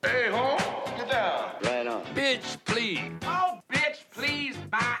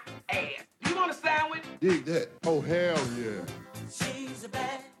that. Oh, hell yeah. She's a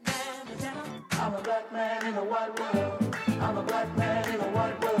bad man. I'm a black man in a white world. I'm a black man in a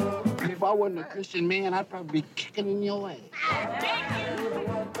white world. If I wasn't a Christian man, I'd probably be kicking in your ass. I'm a black man in a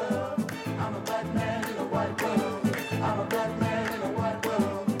white world. I'm a black man in a white world. I'm a black man in a white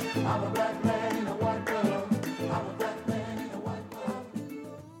world. I'm a black man in a white world. I'm a black man in a white world.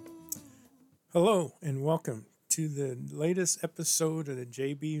 Hello and welcome to the latest episode of the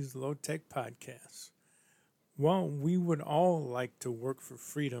Jaybees Low Tech Podcast. Well, we would all like to work for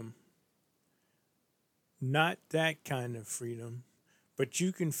freedom. Not that kind of freedom, but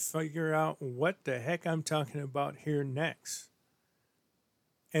you can figure out what the heck I'm talking about here next.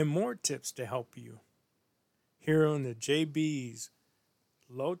 And more tips to help you here on the Jaybees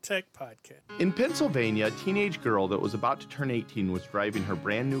Low Tech Podcast. In Pennsylvania, a teenage girl that was about to turn 18 was driving her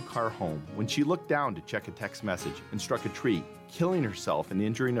brand new car home when she looked down to check a text message and struck a tree, killing herself and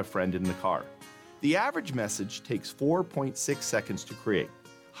injuring a friend in the car. The average message takes 4.6 seconds to create.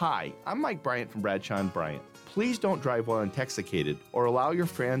 Hi, I'm Mike Bryant from Bradshaw & Bryant. Please don't drive while intoxicated or allow your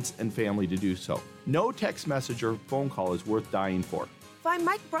friends and family to do so. No text message or phone call is worth dying for. Find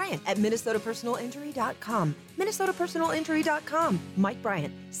Mike Bryant at MinnesotaPersonalInjury.com. MinnesotaPersonalInjury.com. Mike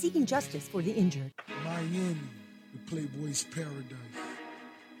Bryant, seeking justice for the injured. Miami, the Playboy's paradise.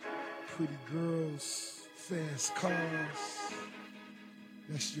 Pretty girls, fast cars.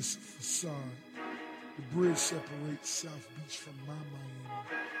 That's just a facade. The bridge separates South Beach from my Miami.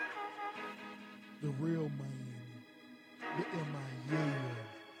 The real Miami. The M.I.A.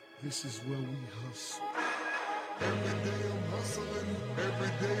 This is where we hustle. Every day I'm hustling,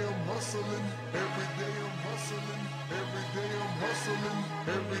 every day I'm hustling, every day I'm hustling, every day I'm hustling,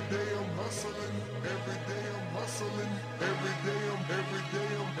 every day I'm hustling, every day I'm hustling, every day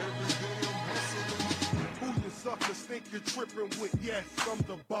I'm hustling. Who you suckers think you're tripping with? Yes, I'm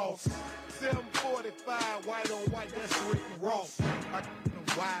the boss. 745, white on white, that's Rick Ross. I keep them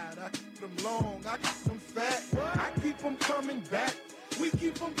wide, I keep them long, I keep them fat, I keep them coming back. We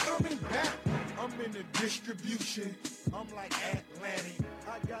keep them coming back. I'm in the distribution. I'm like Atlantic.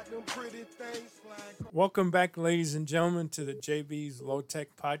 I got them pretty things flying. Welcome back, ladies and gentlemen, to the Jaybees Low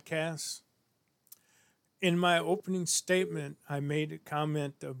Tech Podcast. In my opening statement, I made a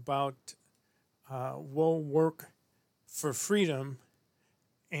comment about we'll work for freedom.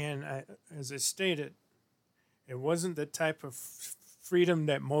 And as I stated, it wasn't the type of freedom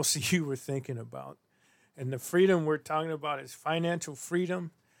that most of you were thinking about. And the freedom we're talking about is financial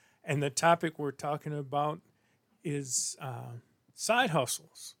freedom. And the topic we're talking about is side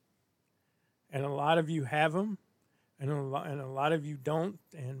hustles. And a lot of you have them, and a lot of you don't.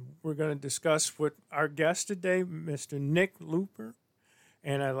 And we're going to discuss with our guest today, Mr. Nick Loper.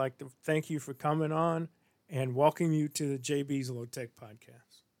 And I'd like to thank you for coming on and welcome you to the Jaybees Low Tech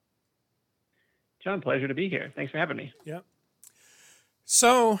Podcast. John, pleasure to be here. Thanks for having me. Yep.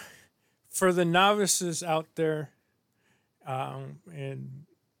 So, for the novices out there, and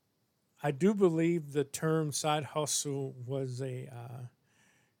I do believe the term side hustle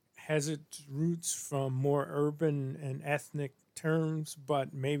has its roots from more urban and ethnic terms,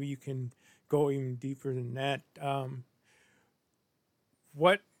 but maybe you can go even deeper than that.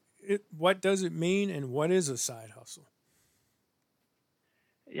 What does it mean, and what is a side hustle?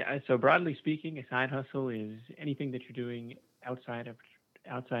 Yeah, so broadly speaking, a side hustle is anything that you're doing outside of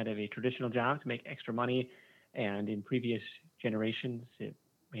a traditional job to make extra money. And in previous generations, it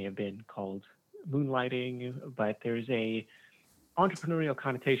may have been called moonlighting, but there's a entrepreneurial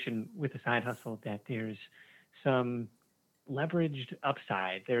connotation with a side hustle that there's some leveraged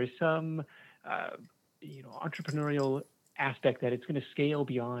upside. There's some, entrepreneurial aspect that it's going to scale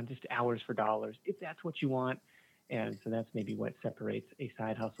beyond just hours for dollars, if that's what you want. And so that's maybe what separates a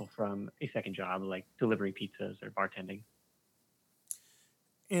side hustle from a second job, like delivering pizzas or bartending.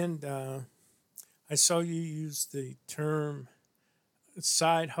 And I saw you use the term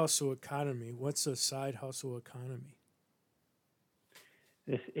side hustle economy. What's a side hustle economy?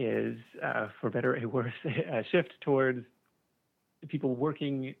 This is, for better or worse, a shift towards people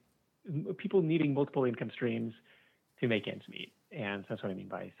needing multiple income streams to make ends meet. And so that's what I mean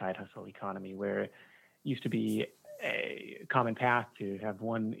by side hustle economy, where it used to be a common path to have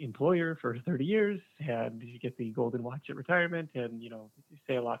one employer for 30 years, and you get the golden watch at retirement, and you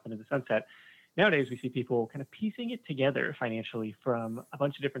sail off into the sunset. Nowadays, we see people kind of piecing it together financially from a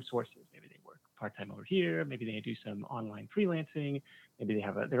bunch of different sources. Maybe they work part-time over here. Maybe they do some online freelancing. Maybe they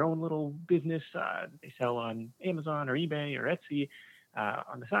have their own little business. They sell on Amazon or eBay or Etsy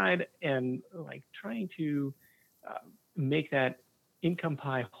on the side, and like trying to make that income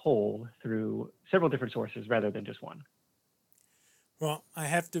pie whole through several different sources rather than just one. Well, I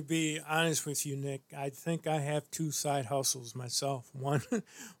have to be honest with you, Nick. I think I have two side hustles myself. One,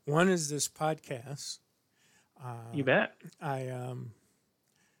 one is this podcast. You bet. I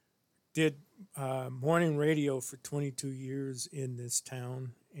did morning radio for 22 years in this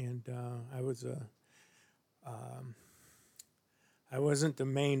town, and I wasn't the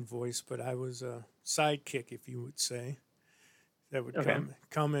main voice, but I was a sidekick, if you would say, that would Okay.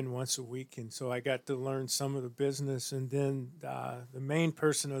 come in once a week, and so I got to learn some of the business. And then the main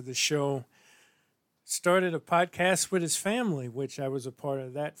person of the show started a podcast with his family, which I was a part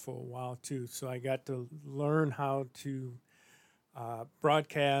of that for a while too. So I got to learn how to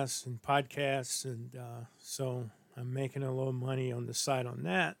broadcast and podcasts, and so I'm making a little money on the side on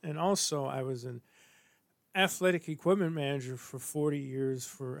that. And also, I was an athletic equipment manager for 40 years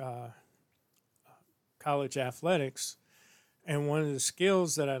for college athletics. And one of the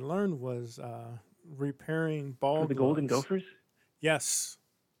skills that I learned was repairing ball For the Golden gloves. Gophers? Yes.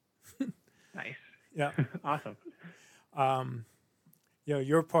 Nice. Yeah. Awesome.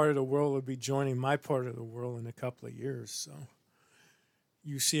 Your part of the world will be joining my part of the world in a couple of years. So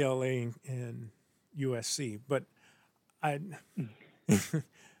UCLA and USC. But I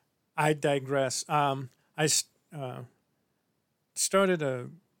I digress. I started a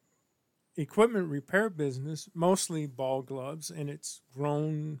equipment repair business, mostly ball gloves, and it's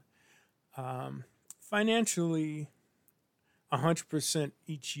grown financially 100%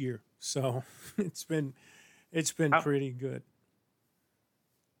 each year. So it's been Wow. pretty good.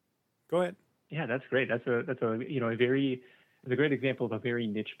 Go ahead. Yeah, that's great. That's a it's a great example of a very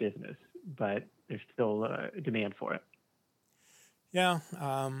niche business, but there's still a demand for it. Yeah,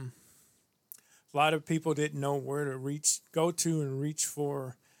 a lot of people didn't know where to go to and reach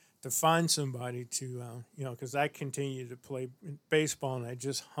for to find somebody to, because I continue to play baseball, and I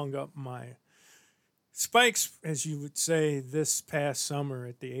just hung up my spikes, as you would say, this past summer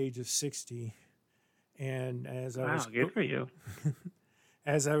at the age of 60. And Wow, good for you.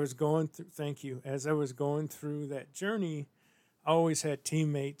 as I was going through, thank you, as I was going through that journey, I always had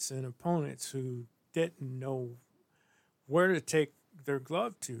teammates and opponents who didn't know where to take their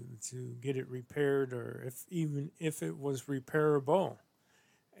glove to get it repaired, or even if it was repairable.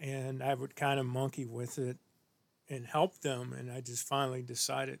 And I would kind of monkey with it and help them. And I just finally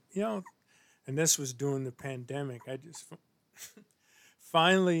decided, and this was during the pandemic, I just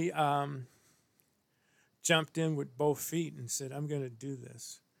finally jumped in with both feet and said, I'm going to do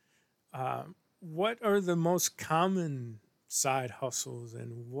this. What are the most common side hustles,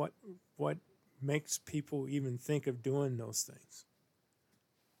 and what makes people even think of doing those things?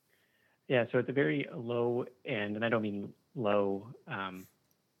 Yeah, so at the very low end, and I don't mean low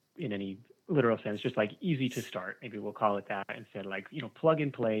in any literal sense, just like easy to start. Maybe we'll call it that instead. Like, plug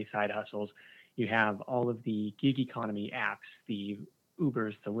and play side hustles. You have all of the gig economy apps, the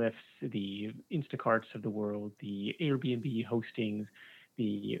Ubers, the Lyfts, the Instacarts of the world, the Airbnb hostings,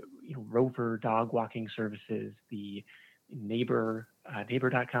 the Rover dog walking services, the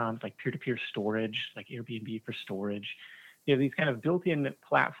neighbor.com, like peer-to-peer storage, like Airbnb for storage. These kind of built-in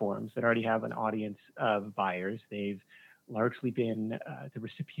platforms that already have an audience of buyers. They've largely been the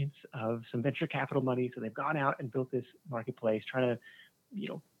recipients of some venture capital money, so they've gone out and built this marketplace, trying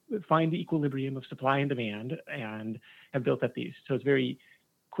to, find the equilibrium of supply and demand, and have built up these. So it's very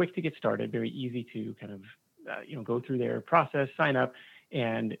quick to get started, very easy to kind of, go through their process, sign up,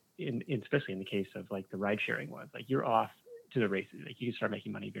 and especially in the case of like the ride-sharing ones, like you're off to the races. Like you can start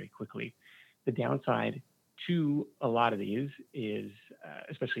making money very quickly. The downside to a lot of these is,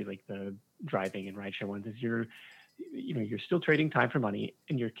 especially like the driving and rideshare ones, is you're still trading time for money,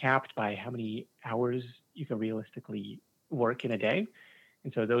 and you're capped by how many hours you can realistically work in a day.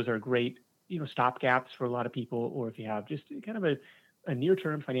 And so those are great, stopgaps for a lot of people, or if you have just kind of a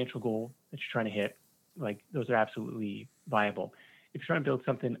near-term financial goal that you're trying to hit, like those are absolutely viable. If you're trying to build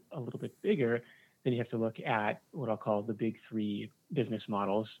something a little bit bigger, then you have to look at what I'll call the big three business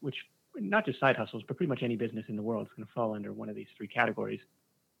models, which not just side hustles, but pretty much any business in the world is going to fall under one of these three categories.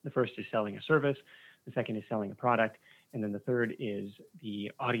 The first is selling a service. The second is selling a product. And then the third is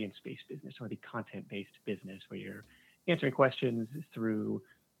the audience-based business, or the content-based business, where you're answering questions through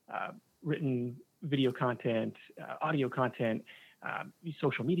written video content, audio content,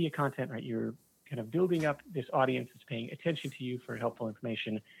 social media content, right? You're kind of building up this audience that's paying attention to you for helpful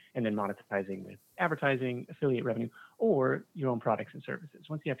information, and then monetizing with advertising, affiliate revenue, or your own products and services.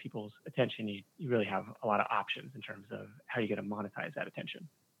 Once you have people's attention, you really have a lot of options in terms of how you're going to monetize that attention.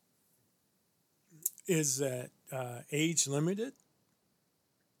 Is that age limited?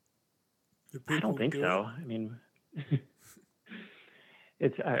 I don't think so. I mean,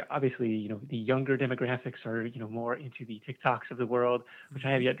 It's obviously, the younger demographics are, more into the TikToks of the world, which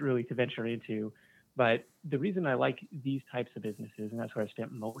I have yet really to venture into. But the reason I like these types of businesses, and that's where I've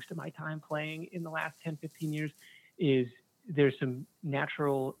spent most of my time playing in the last 10, 15 years, is there's some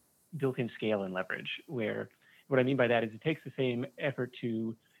natural built-in scale and leverage where what I mean by that is it takes the same effort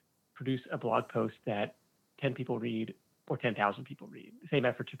to produce a blog post that 10 people read or 10,000 people read, the same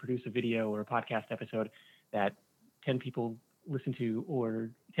effort to produce a video or a podcast episode that 10 people listen to or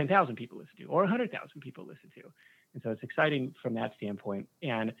 10,000 people listen to or 100,000 people listen to. And so it's exciting from that standpoint.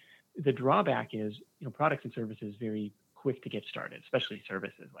 And the drawback is, products and services very quick to get started, especially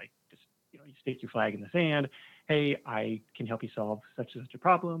services like just, you stick your flag in the sand. Hey, I can help you solve such and such a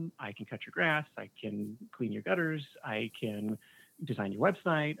problem. I can cut your grass. I can clean your gutters. I can design your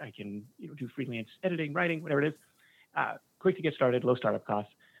website. I can, do freelance editing, writing, whatever it is. Quick to get started, low startup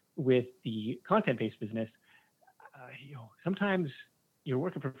costs. With the content-based business, sometimes you're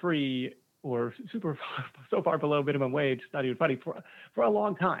working for free or so far below minimum wage, it's not even funny, for a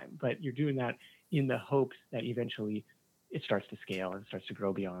long time. But you're doing that in the hopes that eventually it starts to scale and starts to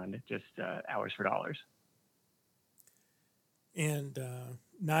grow beyond just hours for dollars. And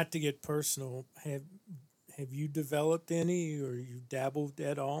not to get personal, have you developed any, or you dabbled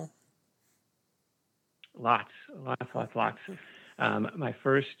at all? Lots. My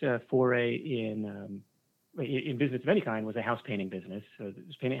first foray in business of any kind was a house painting business. So I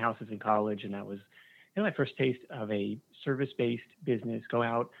was painting houses in college, and that was my first taste of a service-based business. Go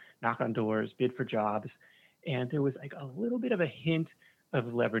out, knock on doors, bid for jobs, and there was like a little bit of a hint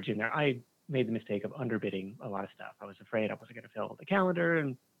of leverage in there. I made the mistake of underbidding a lot of stuff. I was afraid I wasn't going to fill the calendar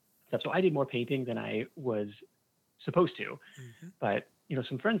and stuff. So I did more painting than I was supposed to. Mm-hmm. But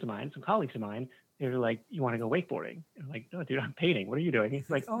some friends of mine, some colleagues of mine, they were like, "You want to go wakeboarding?" And I'm like, "No, dude, I'm painting. What are you doing?" He's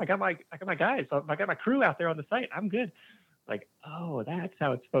like, "Oh, I got my guys. I got my crew out there on the site. I'm good." Like, oh, that's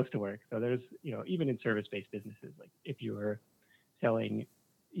how it's supposed to work. So there's, even in service-based businesses, like if you're selling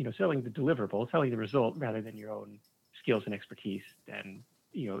the deliverable, selling the result rather than your own skills and expertise, then,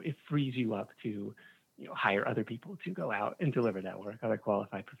 it frees you up to, hire other people to go out and deliver that work, other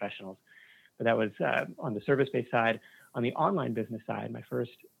qualified professionals. But that was on the service-based side. On the online business side, my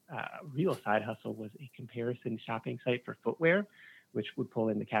first real side hustle was a comparison shopping site for footwear, which would pull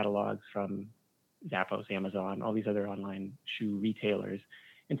in the catalogs from Zappos, Amazon, all these other online shoe retailers,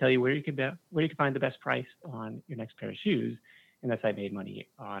 and tell you where you could find the best price on your next pair of shoes. And that's how I made money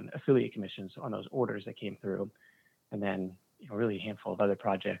on affiliate commissions on those orders that came through. And then, really a handful of other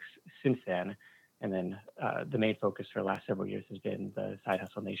projects since then. And then the main focus for the last several years has been the Side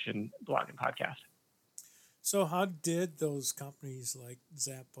Hustle Nation blog and podcast. So how did those companies like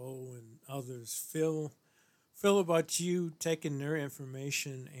Zappo and others feel about you taking their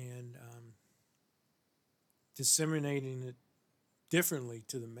information and disseminating it differently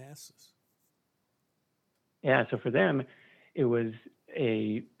to the masses? Yeah, so for them, it was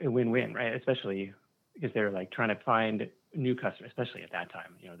a win-win, right? Especially because they're like trying to find new customers, especially at that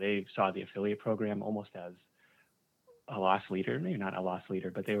time. They saw the affiliate program almost as a loss leader, maybe not a loss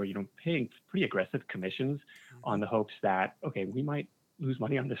leader, but they were, paying pretty aggressive commissions on the hopes that, okay, we might lose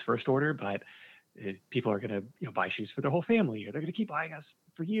money on this first order, but people are going to, buy shoes for their whole family, or they're going to keep buying us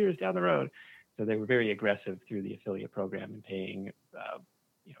for years down the road. So they were very aggressive through the affiliate program and paying,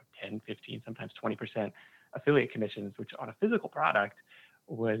 10, 15, sometimes 20% affiliate commissions, which on a physical product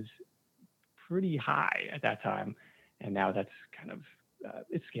was pretty high at that time. And now that's kind of,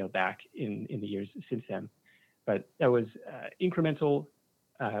 it's scaled back in the years since then. But that was incremental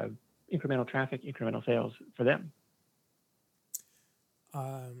traffic, incremental sales for them.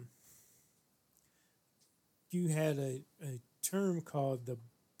 You had a term called the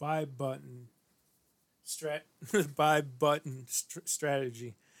buy button strategy.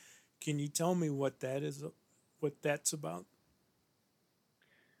 Can you tell me what that is? What that's about?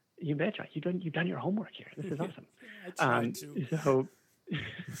 You betcha. You've done your homework here. This is awesome. I tried to.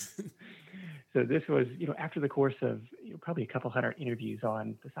 So this was, after the course of probably a couple hundred interviews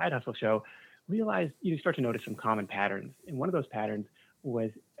on the Side Hustle Show, realized you start to notice some common patterns. And one of those patterns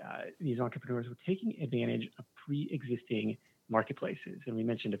was these entrepreneurs were taking advantage of pre-existing marketplaces. And we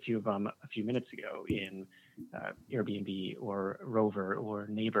mentioned a few of them a few minutes ago in Airbnb or Rover or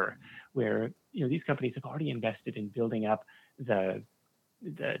Neighbor, where these companies have already invested in building up the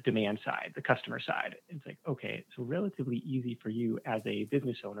demand side, the customer side. It's like, okay, it's relatively easy for you as a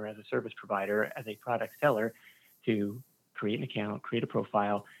business owner, as a service provider, as a product seller to create an account, create a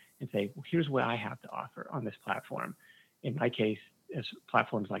profile, and say, well, here's what I have to offer on this platform. In my case, as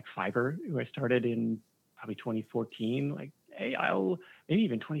platforms like Fiverr, who I started in probably 2014, maybe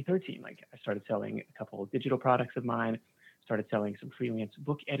even 2013, I started selling a couple of digital products of mine, started selling some freelance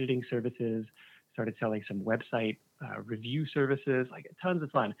book editing services, started selling some website review services, like tons of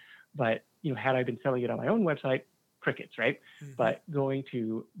fun. But, had I been selling it on my own website, crickets, right? Mm-hmm. But going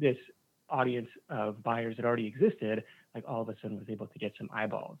to this audience of buyers that already existed, like all of a sudden was able to get some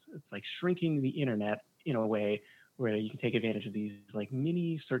eyeballs. It's like shrinking the internet in a way where you can take advantage of these like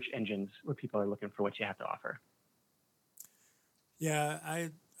mini search engines where people are looking for what you have to offer. Yeah,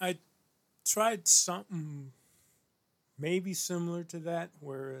 I tried something maybe similar to that,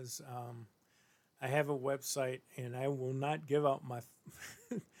 whereas I have a website and I will not give out my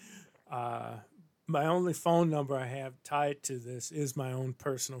my only phone number I have tied to this is my own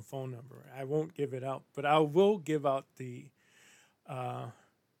personal phone number. I won't give it out, but I will give out the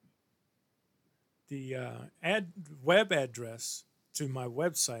web address to my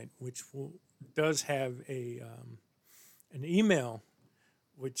website, which does have an email,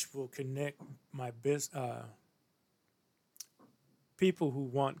 which will connect my people who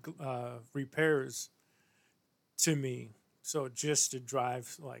want repairs to me. So just to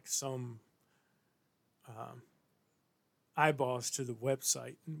drive like some eyeballs to the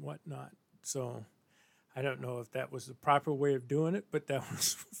website and whatnot. So I don't know if that was the proper way of doing it, but that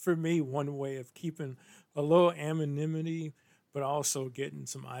was for me one way of keeping a little anonymity, but also getting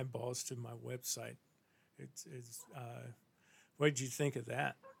some eyeballs to my website. What did you think of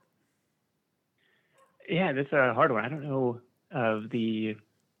that? Yeah, that's a hard one. I don't know of the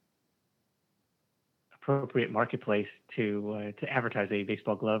appropriate marketplace to advertise a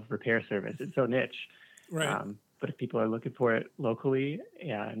baseball glove repair service. It's so niche. Right. But if people are looking for it locally,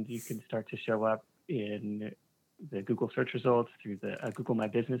 and you can start to show up in the Google search results through the Google My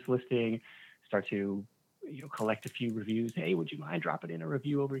Business listing, start to collect a few reviews. Hey, would you mind dropping in a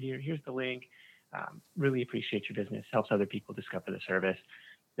review over here? Here's the link. Really appreciate your business. Helps other people discover the service.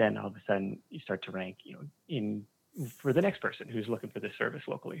 Then all of a sudden you start to rank, in for the next person who's looking for this service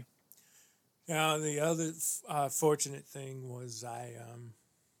locally. Yeah. The other fortunate thing was I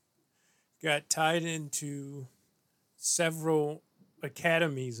got tied into several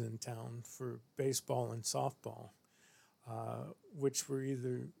academies in town for baseball and softball, which were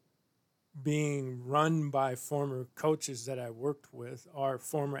either being run by former coaches that I worked with or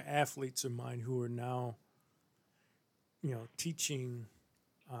former athletes of mine who are now, teaching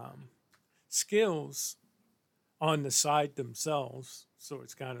skills on the side themselves. So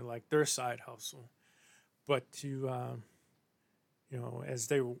it's kind of like their side hustle. But to, as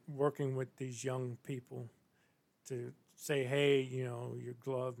they were working with these young people to say, hey, your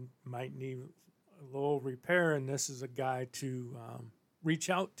glove might need a little repair, and this is a guy to reach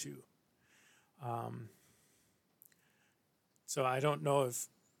out to. So I don't know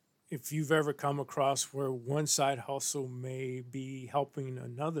if you've ever come across where one side hustle may be helping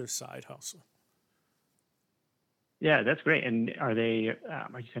another side hustle. Yeah, that's great. And are you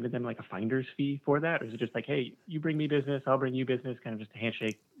sending them like a finder's fee for that? Or is it just like, hey, you bring me business, I'll bring you business, kind of just a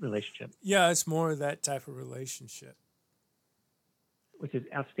handshake relationship? Yeah, it's more of that type of relationship. Which is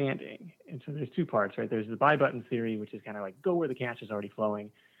outstanding. And so there's two parts, right? There's the buy button theory, which is kind of like go where the cash is already flowing.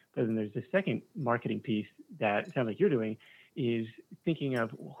 But then there's the second marketing piece that it sounds like you're doing, is thinking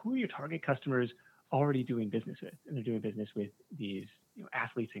of who are your target customers already doing business with? And they're doing business with these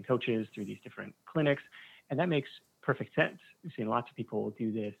athletes and coaches through these different clinics. And that makes perfect sense. We've seen lots of people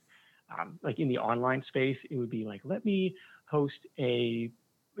do this. Like in the online space, it would be like, let me host an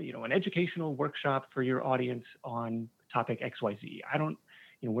educational workshop for your audience on topic XYZ.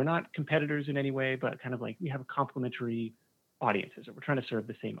 We're not competitors in any way, but kind of like we have complementary audiences, or we're trying to serve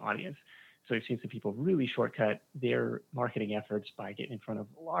the same audience. So we've seen some people really shortcut their marketing efforts by getting in front of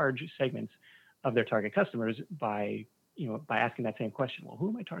large segments of their target customers by asking that same question. Well, who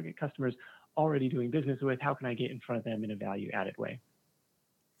are my target customers already doing business with? How can I get in front of them in a value-added way?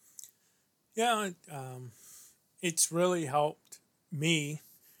 Yeah, it's really helped me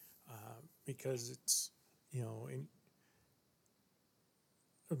because it's,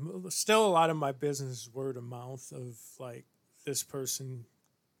 still a lot of my business is word of mouth of like this person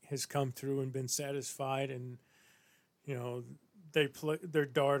has come through and been satisfied, and their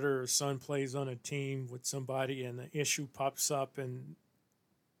daughter or son plays on a team with somebody and the issue pops up and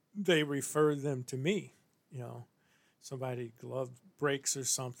they refer them to me. Somebody glove breaks or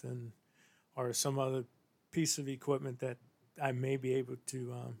something, or some other piece of equipment that I may be able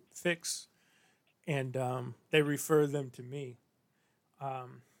to fix, and they refer them to me.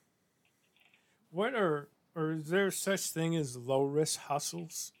 Or is there such thing as low risk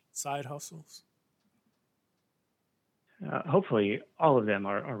hustles, side hustles? Hopefully all of them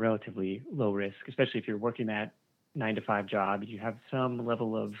are relatively low risk, especially if you're working that 9-to-5 job. You have some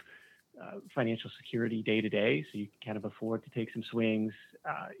level of financial security day to day, so you can kind of afford to take some swings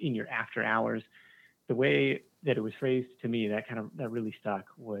in your after hours. The way that it was phrased to me, that really stuck,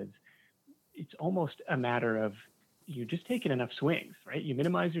 was it's almost a matter of you just taking enough swings, right? You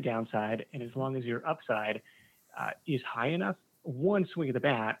minimize your downside, and as long as your upside is high enough, one swing of the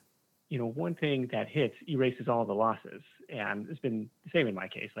bat, one thing that hits erases all the losses. And it's been the same in my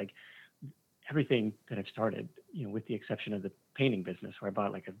case. Like everything that I've started, with the exception of the painting business where I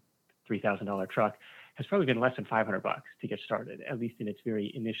bought like a $3,000 truck, has probably been less than $500 to get started, at least in its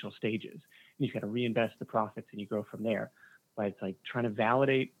very initial stages. And you've got to reinvest the profits and you grow from there. But it's like trying to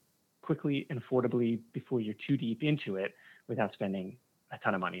validate quickly and affordably before you're too deep into it without spending a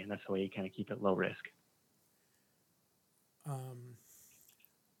ton of money. And that's the way you kind of keep it low risk.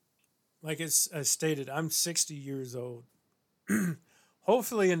 Like it's stated, I'm 60 years old.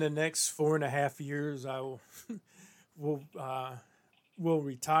 Hopefully, in the next 4.5 years, I will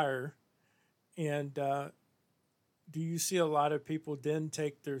retire. And do you see a lot of people then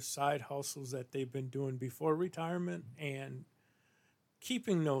take their side hustles that they've been doing before retirement and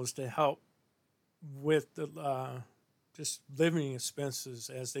keeping those to help with the just living expenses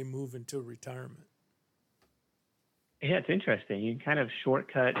as they move into retirement? Yeah, it's interesting. You kind of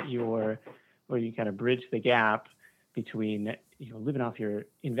shortcut or you kind of bridge the gap between living off your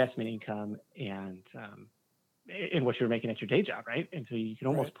investment income and what you're making at your day job, right? And so you can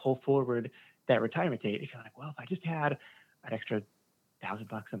almost pull forward that retirement date. You're like, well, if I just had an extra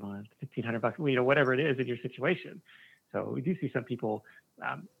 $1,000 a month, $1,500, whatever it is in your situation. So we do see some people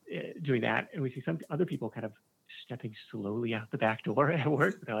doing that, and we see some other people kind of stepping slowly out the back door at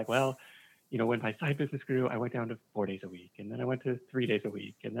work. They're like, well, when my side business grew, I went down to 4 days a week, and then I went to 3 days a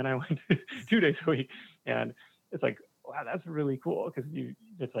week, and then I went to 2 days a week. And it's like, wow, that's really cool, because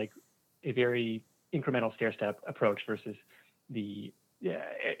it's like a very incremental stair-step approach versus and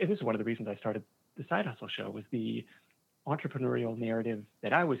this is one of the reasons I started the Side Hustle Show, was the entrepreneurial narrative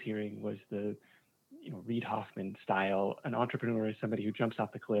that I was hearing was the Reid Hoffman style. An entrepreneur is somebody who jumps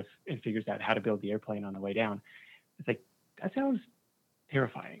off the cliff and figures out how to build the airplane on the way down. It's like, that sounds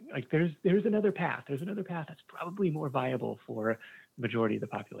terrifying. Like there's another path. There's another path that's probably more viable for the majority of the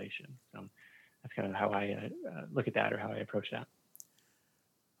population. So that's kind of how I look at that, or how I approach that.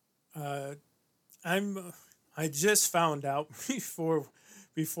 I just found out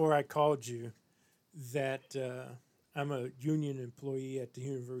before I called you that I'm a union employee at the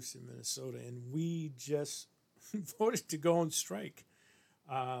University of Minnesota, and we just voted to go on strike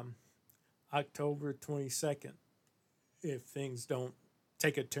October 22nd if things don't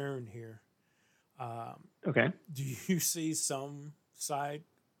take a turn here. Okay. Do you see some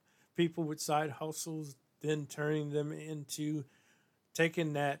people with side hustles then turning them into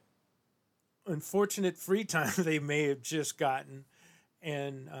taking that unfortunate free time they may have just gotten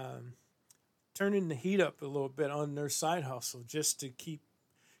and turning the heat up a little bit on their side hustle just to keep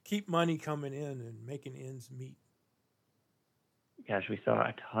money coming in and making ends meet? Gosh, we saw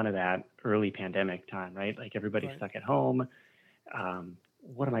a ton of that early pandemic time, right? Like everybody's stuck at home.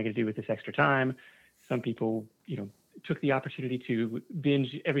 What am I going to do with this extra time? Some people, took the opportunity to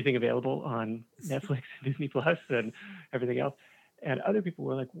binge everything available on Netflix, Disney Plus, and everything else. And other people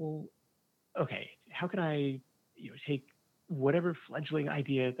were like, well, okay, how can I, take whatever fledgling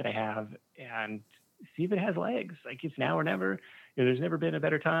idea that I have and see if it has legs? Like, it's now or never. There's never been a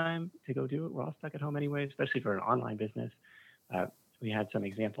better time to go do it. We're all stuck at home anyway, especially for an online business. We had some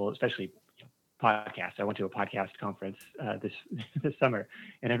example, especially podcasts. I went to a podcast conference this summer,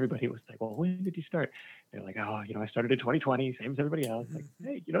 and everybody was like, well, when did you start? They're like, oh, I started in 2020, same as everybody else. Like,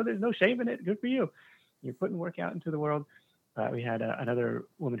 hey, there's no shame in it. Good for you. You're putting work out into the world. We had another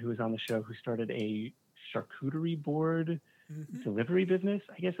woman who was on the show who started a charcuterie board delivery business.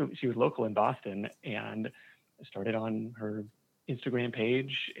 I guess she was local in Boston and started on her Instagram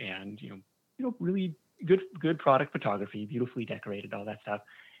page, and really good product photography, beautifully decorated, all that stuff.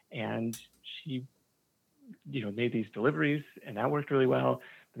 And she, made these deliveries, and that worked really well.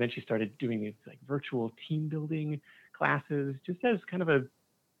 But then she started doing these like virtual team building classes, just as kind of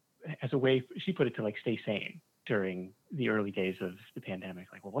as a way, she put it, to like stay sane during the early days of the pandemic.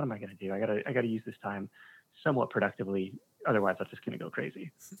 Like, well, what am I going to do? I gotta use this time somewhat productively. Otherwise, I'm just going to go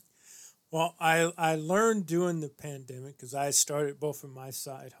crazy. Well, I learned during the pandemic, because I started both of my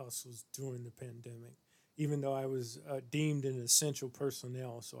side hustles during the pandemic, even though I was deemed an essential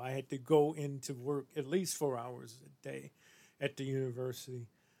personnel. So I had to go into work at least 4 hours a day at the university.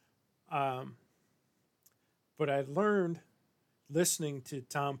 But I learned, listening to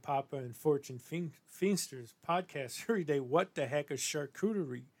Tom Papa and Fortune Feasters podcast every day, what the heck a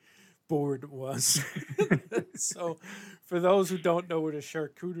charcuterie board was. So for those who don't know what a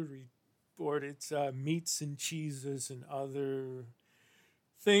charcuterie board. It's meats and cheeses and other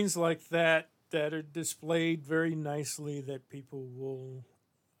things like that that are displayed very nicely that people will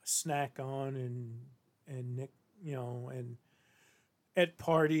snack on and and at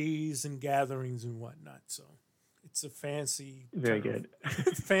parties and gatherings and whatnot. So it's a fancy Very term,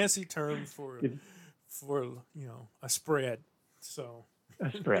 good. fancy term Good. for a spread. So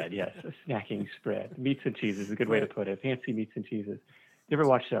A spread, yes, a snacking spread. Meats and cheeses is a good way to Right. put it. Fancy meats and cheeses. You ever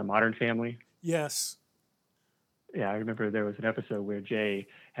watch Modern Family? yes, Yeah, I remember there was an episode where Jay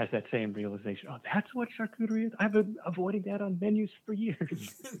has that same realization. Oh, that's what charcuterie is. I've been avoiding that on menus for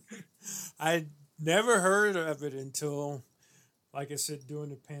years. I never heard of it until, like I said, during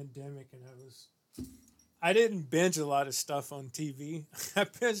the pandemic, and I didn't binge a lot of stuff on TV. I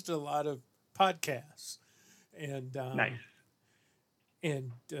binged a lot of podcasts, and Nice.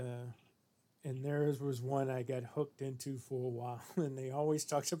 and and theirs was one I got hooked into for a while, and they always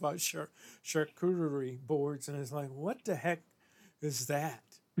talked about charcuterie boards, and it's like, what the heck is that?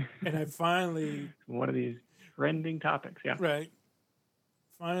 And I finally, One of these trending topics. Yeah. right,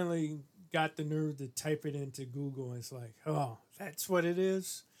 finally got the nerve to type it into Google. And it's like, oh, that's what it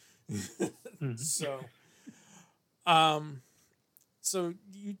is. Mhm. So, um, so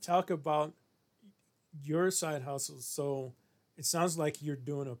you talk about your side hustle. So it sounds like you're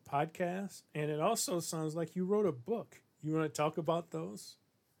doing a podcast, and it also sounds like you wrote a book. You want to talk about those?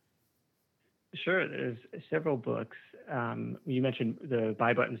 Sure. There's several books. You mentioned the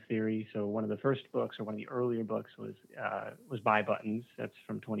buy buttons theory. So one of the first books, or one of the earlier books, was Buy Buttons. That's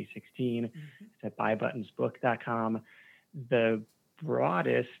from 2016. It's at buybuttonsbook.com. The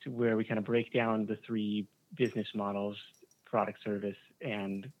broadest, where we kind of break down the three business models: product, service,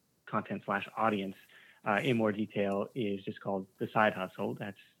 and content/audience in more detail, is just called The Side Hustle.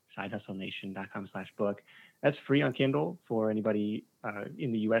 That's sidehustlenation.com/book. That's free on Kindle for anybody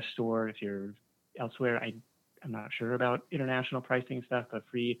in the U.S. store. If you're elsewhere, I'm not sure about international pricing and stuff, but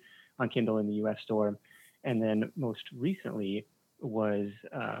free on Kindle in the U.S. store. And then most recently was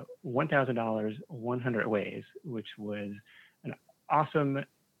 $1,000 100 Ways, which was an awesome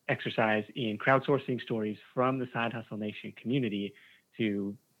exercise in crowdsourcing stories from the Side Hustle Nation community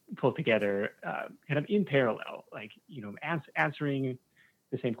to pull together kind of in parallel, like, answering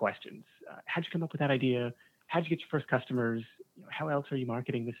the same questions. How'd you come up with that idea? How'd you get your first customers? How else are you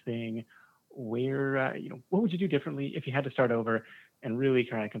marketing this thing? Where, what would you do differently if you had to start over? And really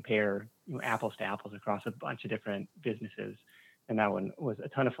trying to compare, apples to apples across a bunch of different businesses. And that one was a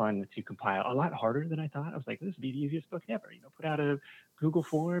ton of fun to compile. A lot harder than I thought. I was like, this would be the easiest book ever. Put out a Google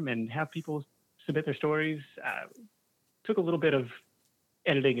form and have people submit their stories. Took a little bit of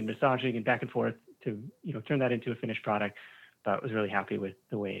editing and massaging and back and forth to, turn that into a finished product. But was really happy with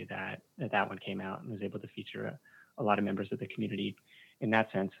the way that one came out, and was able to feature a lot of members of the community in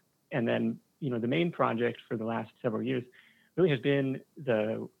that sense. And then, the main project for the last several years really has been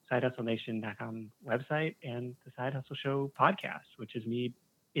the sidehustlenation.com website and the Side Hustle Show podcast, which is me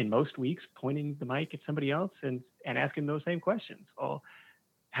in most weeks pointing the mic at somebody else and asking those same questions. Well,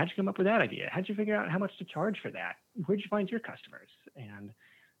 how'd you come up with that idea? How'd you figure out how much to charge for that? Where'd you find your customers? And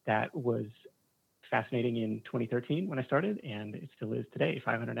that was fascinating in 2013 when I started, and it still is today,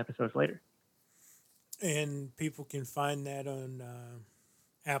 500 episodes later. And people can find that on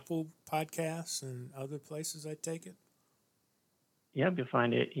Apple Podcasts and other places, I take it? Yeah, you'll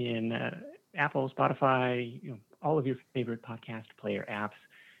find it in Apple, Spotify, all of your favorite podcast player apps.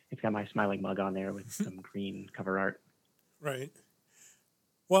 It's got my smiling mug on there with some green cover art. Right.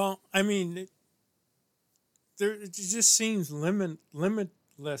 Well, I mean, it just seems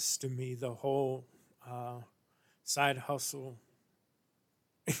limitless to me, the whole side hustle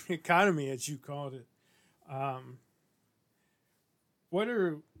economy, as you called it. What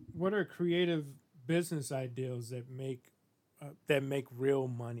are creative business ideas that make real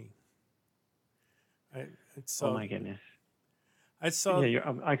money? I saw, Oh my goodness! I saw.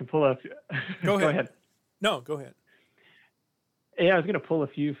 Yeah, I can pull up. Go ahead. Go ahead. No, go ahead. Yeah, I was going to pull a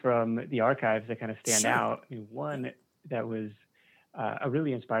few from the archives that kind of stand Sure. out. One that was a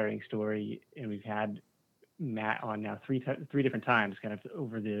really inspiring story, and we've had Matt on now three different times, kind of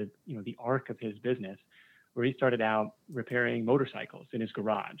over the the arc of his business, where he started out repairing motorcycles in his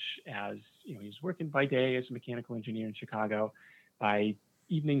garage. As he was working by day as a mechanical engineer in Chicago. By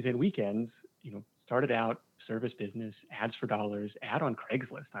evenings and weekends, started out service business, ads for dollars, ad on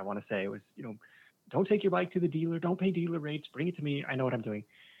Craigslist. I want to say it was don't take your bike to the dealer, don't pay dealer rates, bring it to me, I know what I'm doing.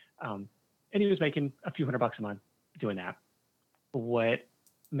 And he was making a few $100 a month doing that. What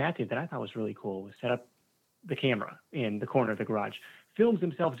Matt did that I thought was really cool was set up the camera in the corner of the garage, films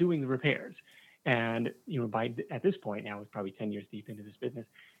himself doing the repairs. And, at this point now, it's probably 10 years deep into this business,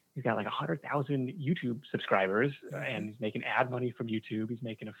 He's got like 100,000 YouTube subscribers, and he's making ad money from YouTube. He's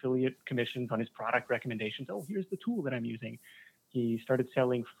making affiliate commissions on his product recommendations. Oh, here's the tool that I'm using. He started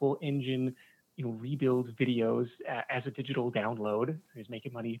selling full engine, rebuild videos as a digital download. He's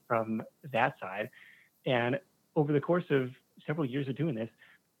making money from that side. And over the course of several years of doing this,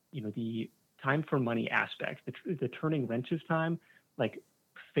 the time for money aspect, the turning wrenches time, like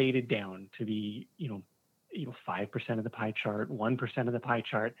faded down to be, 5% of the pie chart, 1% of the pie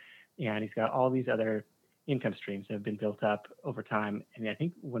chart. And he's got all these other income streams that have been built up over time. And I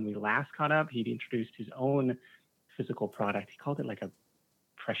think when we last caught up, he'd introduced his own physical product. He called it like a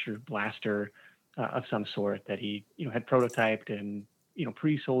pressure blaster of some sort that he, had prototyped and,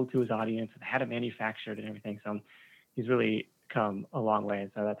 pre-sold to his audience and had it manufactured and everything. So he's really come a long way.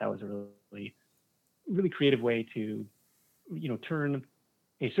 And so I thought that was a really, really creative way to, turn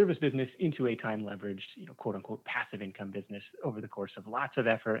a service business into a time leveraged, quote unquote, passive income business over the course of lots of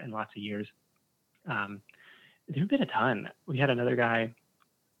effort and lots of years. There've been a ton. We had another guy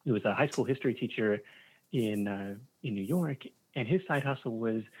who was a high school history teacher in New York, and his side hustle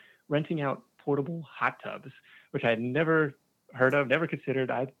was renting out portable hot tubs, which I had never heard of, never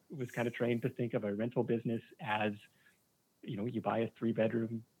considered. I was kind of trained to think of a rental business as, you buy a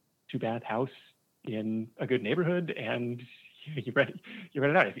 3-bedroom, 2-bath house in a good neighborhood, and you rent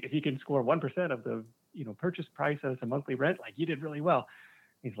it out. If you can score 1% of the purchase price as a monthly rent, like you did really well.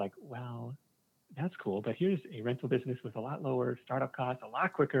 He's like, well, that's cool, but here's a rental business with a lot lower startup costs, a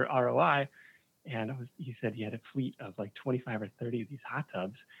lot quicker ROI. And he said he had a fleet of like 25 or 30 of these hot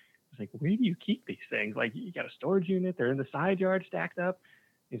tubs. I was like, where do you keep these things? Like, you got a storage unit, they're in the side yard stacked up.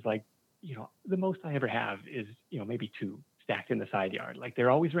 He's like, the most I ever have is, maybe 2 stacked in the side yard. Like, they're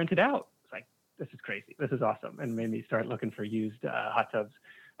always rented out. It's like, this is crazy. This is awesome. And made me start looking for used hot tubs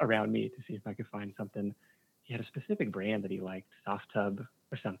around me to see if I could find something. He had a specific brand that he liked, Soft Tub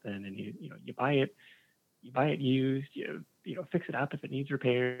or something. And you buy it used, you fix it up if it needs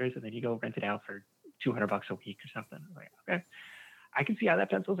repairs, and then you go rent it out for $200 a week or something. I'm like, okay, I can see how that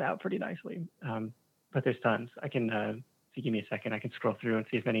pencils out pretty nicely. But there's tons. I can, if you give me a second, I can scroll through and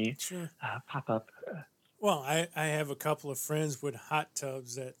see if any pop up. Well, I have a couple of friends with hot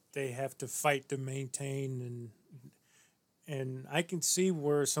tubs that they have to fight to maintain, and I can see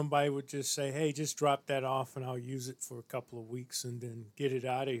where somebody would just say, hey, just drop that off and I'll use it for a couple of weeks and then get it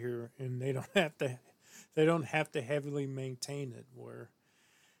out of here, and they don't have to heavily maintain it, where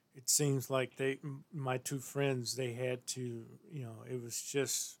it seems like my 2 friends, they had to, it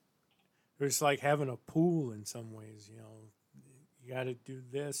was like having a pool in some ways. You got to do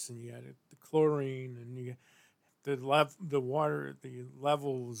this, and you got the chlorine, and the water, the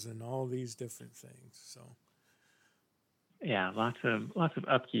levels, and all these different things. So Yeah, lots of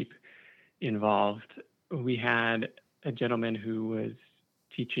upkeep involved. We had a gentleman who was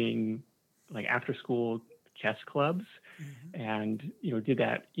teaching like after school chess clubs, and did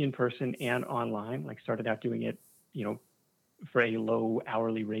that in person and online. Like, started out doing it for a low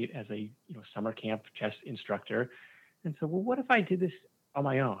hourly rate as a summer camp chess instructor. And so, well, what if I did this on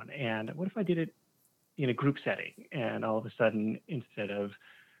my own? And what if I did it in a group setting? And all of a sudden, instead of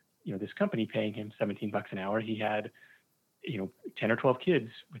this company paying him $17 an hour, he had 10 or 12 kids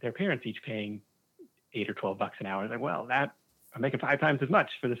with their parents each paying $8 or $12 an hour. Like, well, that I'm making 5 times as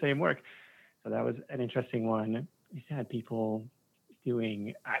much for the same work. So that was an interesting one. We had people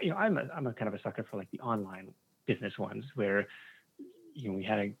doing, I'm a kind of a sucker for like the online business ones where, we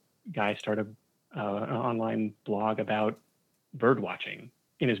had a guy start an online blog about bird watching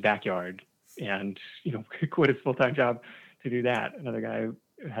in his backyard, and, quit his full-time job to do that. Another guy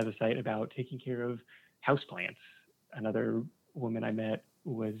has a site about taking care of houseplants. Another woman I met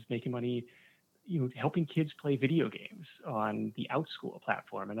was making money, helping kids play video games on the OutSchool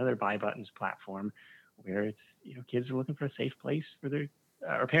platform, another buy buttons platform, where it's, kids are looking for a safe place for their,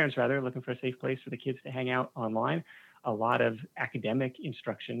 or parents rather, looking for a safe place for the kids to hang out online. A lot of academic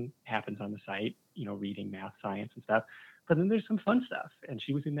instruction happens on the site, reading, math, science, and stuff. But then there's some fun stuff, and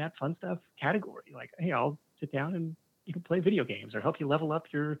she was in that fun stuff category. Like, hey, I'll sit down and play video games or help you level up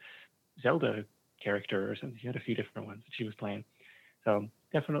your Zelda character or something. She had a few different ones that she was playing. So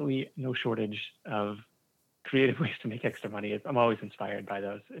definitely no shortage of creative ways to make extra money. I'm always inspired by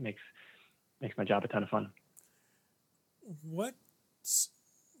those. It makes my job a ton of fun. What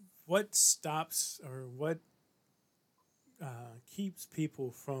stops, or what keeps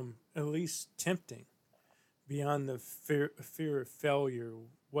people from at least tempting beyond the fear of failure?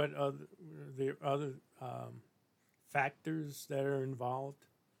 What other factors that are involved?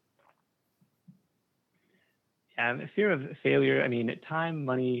 The fear of failure. I mean, time,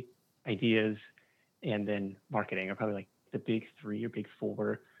 money, ideas, and then marketing are probably like the big 3 or big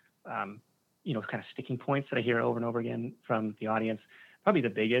 4 kind of sticking points that I hear over and over again from the audience. Probably the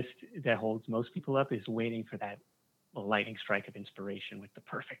biggest that holds most people up is waiting for that lightning strike of inspiration with the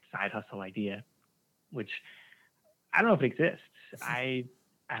perfect side hustle idea, which I don't know if it exists. I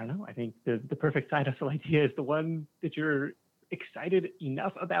don't know. I think the perfect side hustle idea is the one that you're excited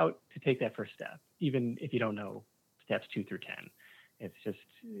enough about to take that first step, even if you don't know steps 2 through 10. It's just,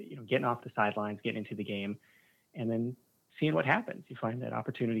 getting off the sidelines, getting into the game, and then seeing what happens. You find that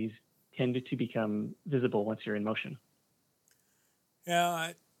opportunities tend to become visible once you're in motion.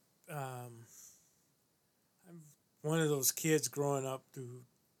 Yeah, I'm one of those kids growing up who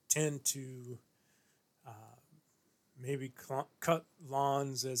tend to maybe cut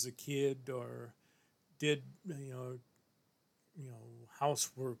lawns as a kid, or did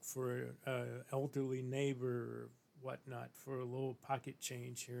housework for an elderly neighbor or whatnot for a little pocket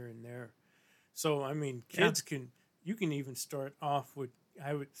change here and there. So I mean, kids you can even start off with,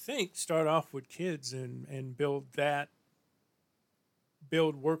 I would think, start off with kids and build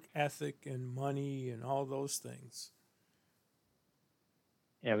work ethic and money and all those things.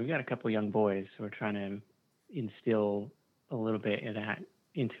 Yeah, we've got a couple of young boys, so we're trying to instill a little bit of that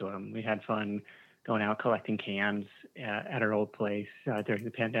into them. We had fun going out collecting cans at our old place during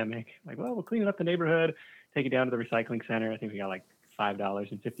the pandemic. Like, well, we'll clean up the neighborhood, take it down to the recycling center. I think we got like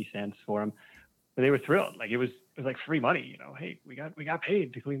 $5.50 for them, but they were thrilled. Like it was like free money. Hey, we got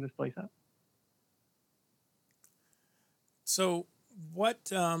paid to clean this place up. So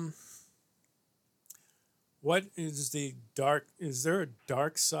what is is there a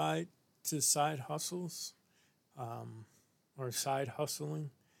dark side to side hustles, or side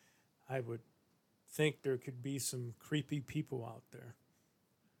hustling? I would think there could be some creepy people out there.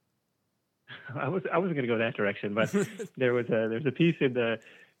 I wasn't going to go that direction, but there was a piece in the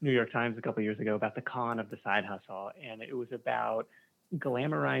New York Times a couple of years ago about the con of the side hustle, and it was about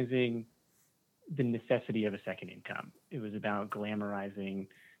glamorizing the necessity of a second income. It was about glamorizing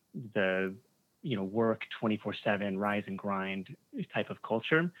the work 24/7, rise and grind type of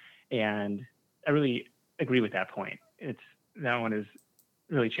culture, and I really agree with that point. That one is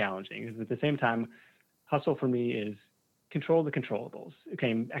really challenging. Because at the same time, hustle for me is control the controllables. It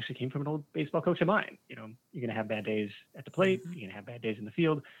actually came from an old baseball coach of mine. You're going to have bad days at the plate, you're going to have bad days in the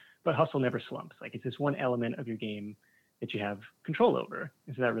field, but hustle never slumps. Like it's this one element of your game that you have control over.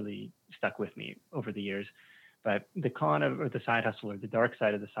 And so that really stuck with me over the years. But the con of, or the side hustle, or the dark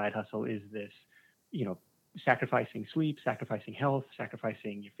side of the side hustle, is this, sacrificing sleep, sacrificing health,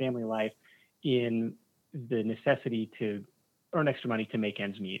 sacrificing your family life in the necessity to earn extra money to make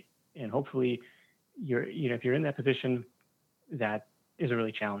ends meet. And hopefully if you're in that position, that is a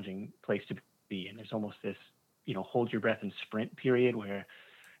really challenging place to be. And there's almost this, hold your breath and sprint period where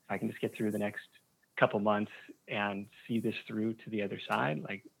if I can just get through the next couple months and see this through to the other side,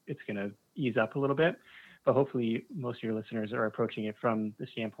 like it's going to ease up a little bit. But hopefully most of your listeners are approaching it from the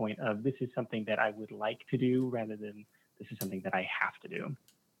standpoint of this is something that I would like to do rather than this is something that I have to do.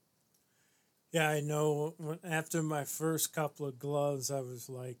 Yeah, I know. After my first couple of gloves, I was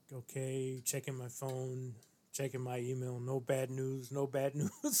like, okay, checking my phone, checking my email. No bad news. No bad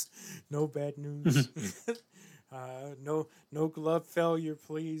news. No bad news. No glove failure,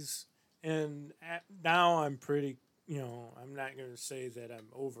 please. And now I'm pretty. I'm not going to say that I'm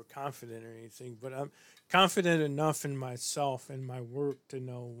overconfident or anything, but I'm confident enough in myself and my work to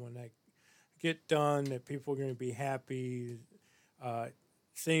know when I get done that people are going to be happy.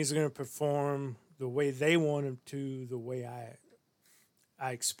 Things are going to perform the way they want them to, the way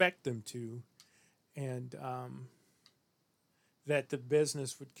I expect them to, and that the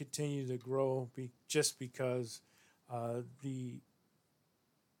business would continue to grow just because the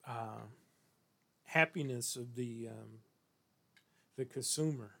happiness of the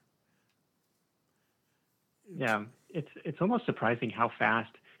consumer. Yeah, it's almost surprising how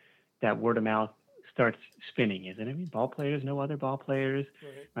fast that word of mouth starts spinning, isn't it? I mean, ball players know other ball players.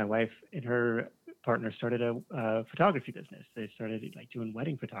 Right. My wife and her partner started a photography business. They started doing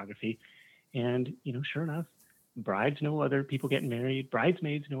wedding photography, and sure enough, brides know other people getting married,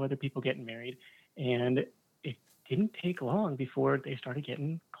 bridesmaids know other people getting married, and it didn't take long before they started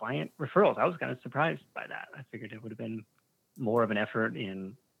getting client referrals. I was kind of surprised by that. I figured it would have been more of an effort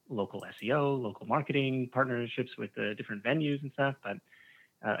in local SEO, local marketing, partnerships with the different venues and stuff, but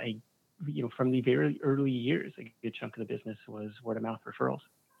from the very early years, a good chunk of the business was word of mouth referrals.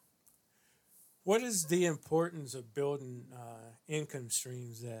 What is the importance of building income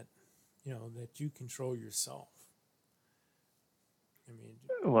streams that you control yourself? I mean,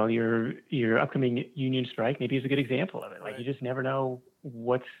 well, your upcoming union strike maybe is a good example of it. Like, right. You just never know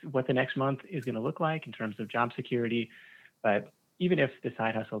what the next month is going to look like in terms of job security. But even if the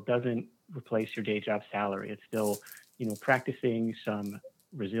side hustle doesn't replace your day job salary, it's still, practicing some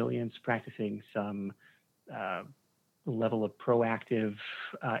resilience, practicing some level of proactive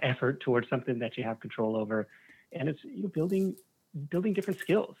effort towards something that you have control over, and it's building different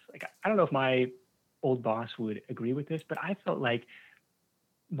skills. Like, I don't know if my old boss would agree with this, but I felt like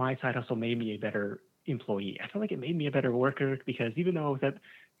my side hustle made me a better employee. I felt like it made me a better worker, because even though I was at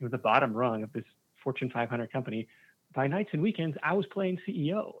the bottom rung of this Fortune 500 company, by nights and weekends I was playing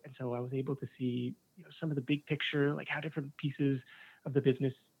CEO, and so I was able to see some of the big picture, like how different pieces of the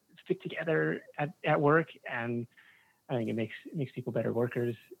business fit together at work. And I think it makes people better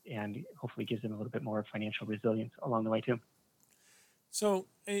workers, and hopefully gives them a little bit more financial resilience along the way too. So,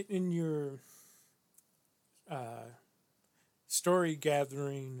 in your story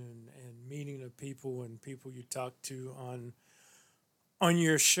gathering and meeting of people and people you talk to on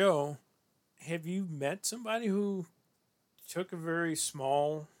your show, have you met somebody who took a very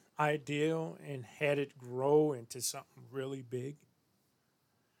small idea and had it grow into something really big,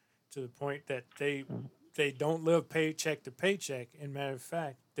 to the point that they don't live paycheck to paycheck? And matter of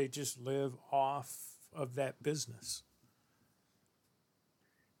fact, they just live off of that business.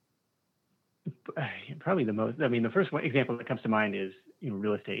 Probably the first example that comes to mind is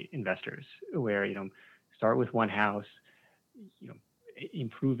real estate investors, where start with one house,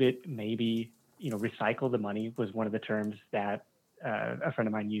 improve it, maybe recycle the money was one of the terms that a friend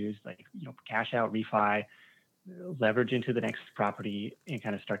of mine used, like cash out, refi, leverage into the next property, and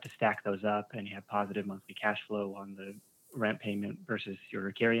kind of start to stack those up, and you have positive monthly cash flow on the rent payment versus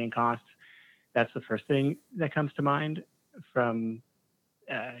your carrying costs. That's the first thing that comes to mind from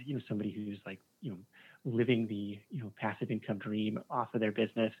somebody who's like living the passive income dream off of their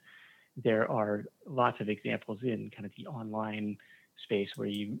business. There are lots of examples in kind of the online space where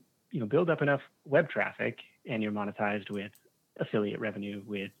you build up enough web traffic and you're monetized with affiliate revenue,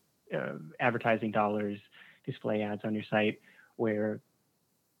 with advertising dollars, display ads on your site, where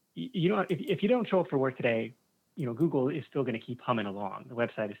if you don't show up for work today, Google is still going to keep humming along. The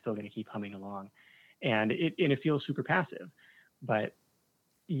website is still going to keep humming along, and it feels super passive, but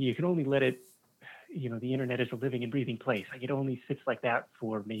you can only let it. The internet is a living and breathing place. Like, it only sits like that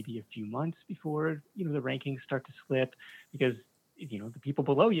for maybe a few months before the rankings start to slip, because the people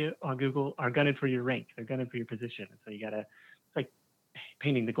below you on Google are gunning for your rank. They're gunning for your position. And so it's like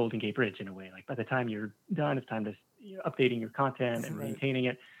painting the Golden Gate Bridge in a way. Like, by the time you're done, it's time to updating your content and maintaining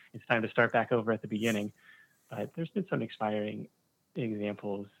it. It's time to start back over at the beginning. But there's been some inspiring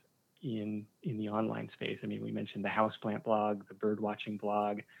examples in the online space. I mean, we mentioned the houseplant blog, the bird watching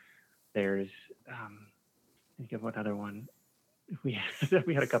blog. There's think of what other one we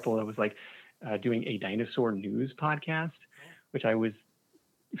had a couple that was like doing a dinosaur news podcast, which I was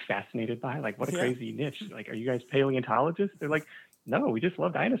fascinated by. Like, what a crazy niche. Like, are you guys paleontologists? They're like, no, we just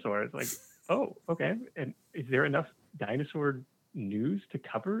love dinosaurs. Like, oh, okay. And is there enough dinosaur news to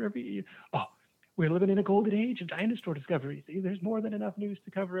cover every? Oh, we're living in a golden age of dinosaur discovery. See, there's more than enough news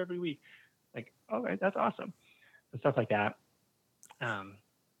to cover every week. Like, all right, that's awesome. And stuff like that.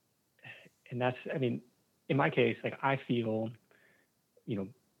 And that's, I mean, in my case, like, I feel,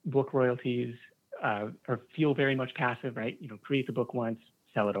 book royalties or feel very much passive, right? Create the book once,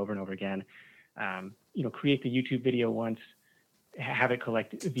 sell it over and over again. Create the YouTube video once, have it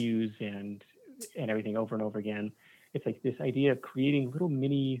collect views and everything over and over again. It's like this idea of creating little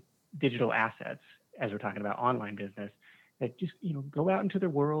mini digital assets, as we're talking about online business, that just, go out into the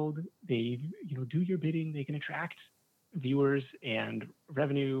world. They, do your bidding. They can attract viewers and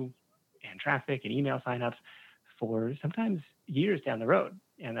revenue and traffic and email signups for sometimes years down the road.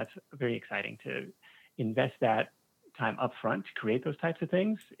 And that's very exciting to invest that time upfront to create those types of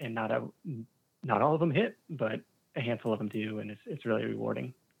things. And not all of them hit, but a handful of them do. And it's really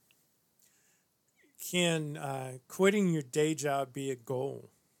rewarding. Can quitting your day job be a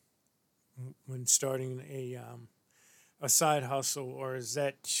goal when starting a side hustle, or is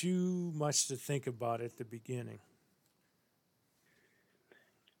that too much to think about at the beginning?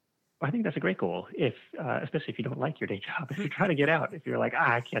 I think that's a great goal, if especially if you don't like your day job. If you're trying to get out, if you're like,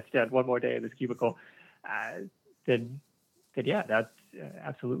 I can't stand one more day in this cubicle, then yeah, that's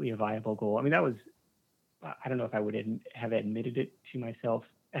absolutely a viable goal. I mean, that was, I don't know if I would have admitted it to myself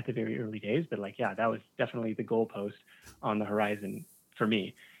at the very early days, but like, yeah, that was definitely the goalpost on the horizon for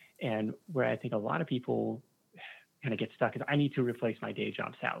me. And where I think a lot of people kind of get stuck is, I need to replace my day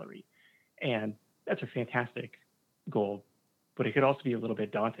job salary. And that's a fantastic goal, but it could also be a little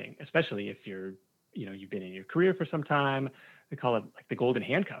bit daunting, especially if you've been in your career for some time. They call it like the golden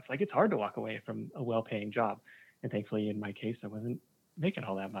handcuff. Like, it's hard to walk away from a well-paying job. And thankfully, in my case, I wasn't making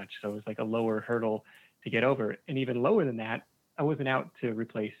all that much. So it was like a lower hurdle to get over. And even lower than that, I wasn't out to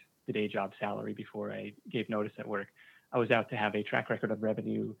replace the day job salary before I gave notice at work. I was out to have a track record of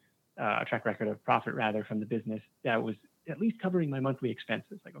revenue, a track record of profit rather from the business that was at least covering my monthly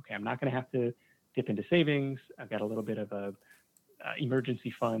expenses. Like, okay, I'm not going to have to dip into savings. I've got a little bit of a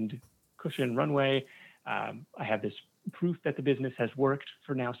emergency fund cushion runway. I have this proof that the business has worked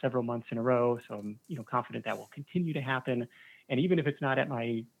for now several months in a row. So I'm, confident that will continue to happen. And even if it's not at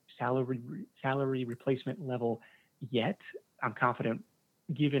my salary replacement level yet, I'm confident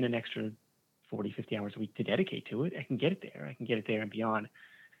given an extra 40, 50 hours a week to dedicate to it, I can get it there. I can get it there and beyond.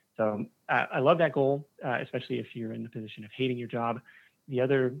 So I love that goal, especially if you're in the position of hating your job. The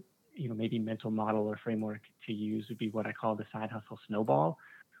other, maybe mental model or framework to use would be what I call the side hustle snowball,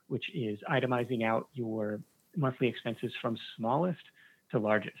 which is itemizing out your monthly expenses from smallest to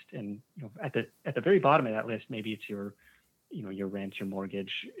largest. And at the very bottom of that list, maybe it's your rent, your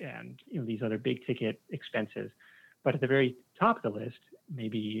mortgage, and these other big ticket expenses. But at the very top of the list,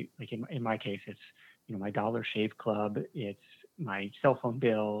 maybe like in my case, it's my Dollar Shave Club, it's my cell phone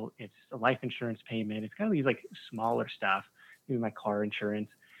bill, it's a life insurance payment. It's kind of these like smaller stuff, maybe my car insurance,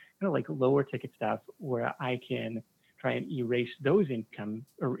 kind of like lower ticket stuff where I can try and erase those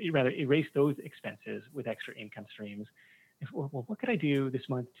expenses with extra income streams. Well, what could I do this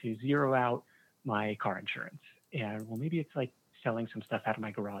month to zero out my car insurance? And well, maybe it's like selling some stuff out of my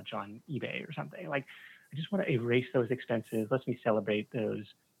garage on eBay or something. Like, I just want to erase those expenses. Let me celebrate those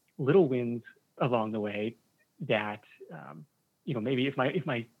little wins along the way that, maybe if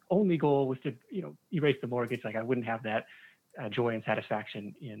my only goal was to, erase the mortgage, like I wouldn't have that joy and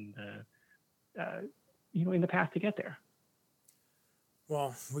satisfaction in the path to get there.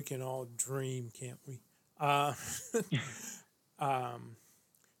 Well, we can all dream, can't we?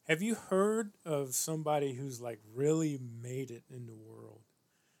 Have you heard of somebody who's like really made it in the world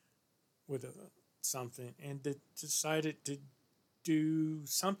with something and decided to do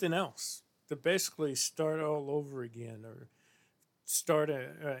something else, to basically start all over again or start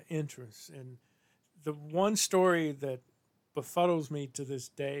an interest? And the one story that befuddles me to this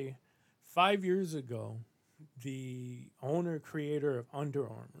day, 5 years ago, the creator of Under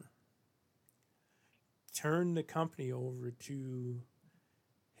Armour turned the company over to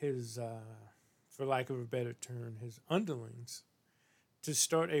his, for lack of a better term, his underlings to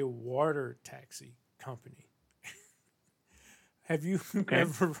start a water taxi company. Have you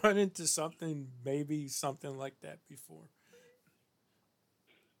ever run into something like that before?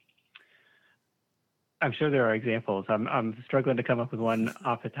 I'm sure there are examples. I'm struggling to come up with one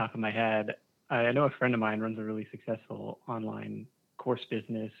off the top of my head. I know a friend of mine runs a really successful online course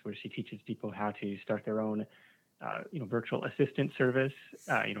business where she teaches people how to start their own, virtual assistant service,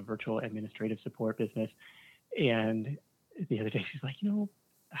 virtual administrative support business. And the other day she's like,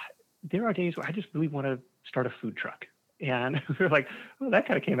 there are days where I just really want to start a food truck. And we were like, well, that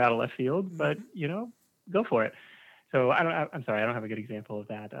kind of came out of left field, but go for it. So I'm sorry, I don't have a good example of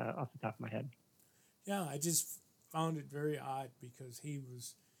that off the top of my head. Yeah, I just found it very odd because he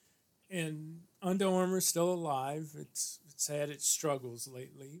was, and Under Armour's still alive. It's had its struggles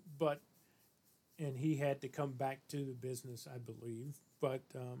lately, and he had to come back to the business, I believe. But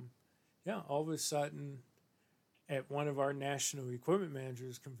all of a sudden, at one of our national equipment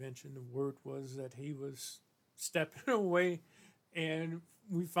managers convention, the word was that he was stepping away, and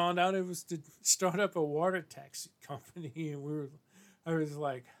we found out it was to start up a water taxi company, and I was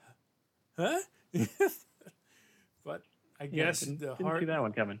like, huh? But I guess didn't see that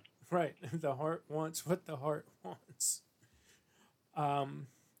one coming. Right, the heart wants what the heart wants.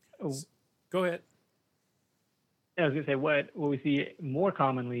 Go ahead. I was going to say what we see more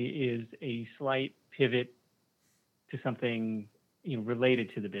commonly is a slight pivot to something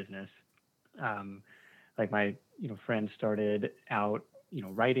related to the business. Like my friend started out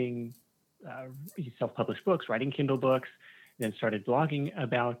writing self-published books, writing Kindle books, then started blogging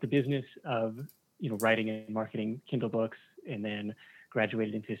about the business of writing and marketing Kindle books, and then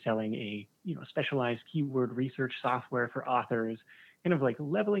graduated into selling a specialized keyword research software for authors, kind of like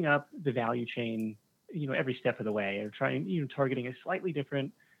leveling up the value chain every step of the way, or trying targeting a slightly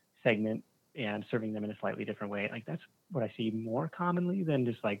different segment and serving them in a slightly different way. Like that's what I see more commonly than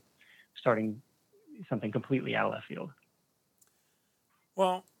just like starting something completely out of left field.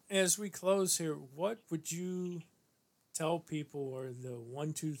 Well, as we close here, what would you tell people are the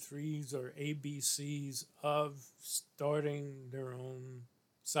 1, 2, 3s or ABCs of starting their own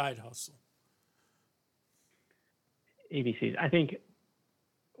side hustle? ABCs. I think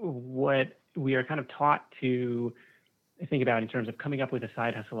what we are kind of taught to think about in terms of coming up with a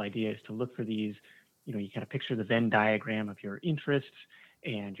side hustle idea is to look for these, you kind of picture the Venn diagram of your interests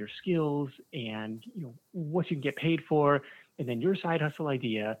and your skills and, what you can get paid for. And then your side hustle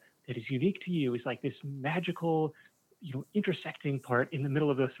idea that is unique to you is like this magical, intersecting part in the middle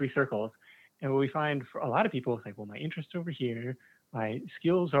of those three circles. And what we find for a lot of people is like, well, my interest's over here, my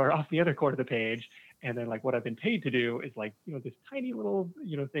skills are off the other corner of the page, and then like what I've been paid to do is like, this tiny little,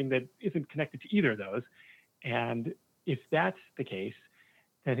 thing that isn't connected to either of those. And if that's the case,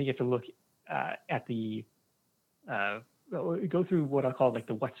 then I think you have to look at the go through what I'll call like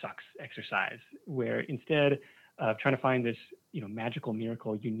the what sucks exercise, where instead of trying to find this, magical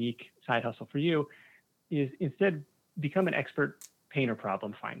miracle, unique side hustle for you, is instead become an expert pain or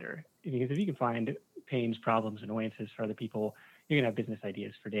problem finder. Because if you can find pains, problems, annoyances for other people, you're gonna have business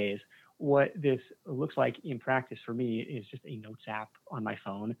ideas for days. What this looks like in practice for me is just a notes app on my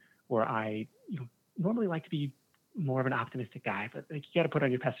phone where I, normally like to be more of an optimistic guy, but like you got to put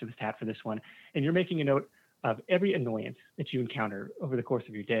on your pessimist hat for this one. And you're making a note of every annoyance that you encounter over the course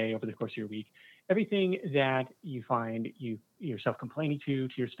of your day, over the course of your week, everything that you find yourself complaining to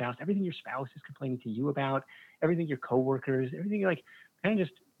your spouse, everything your spouse is complaining to you about, everything your coworkers, everything like kind of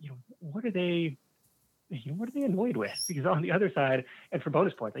just, what are they annoyed with? Because on the other side, and for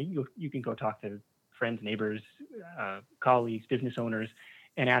bonus points, like you can go talk to friends, neighbors, colleagues, business owners,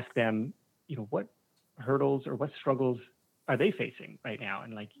 and ask them, what hurdles or what struggles are they facing right now?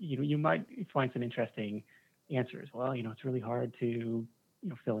 And like, you might find some interesting answers. Well, it's really hard to,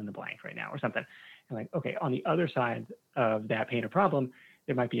 fill in the blank right now or something. And like, okay, on the other side of that pain or problem,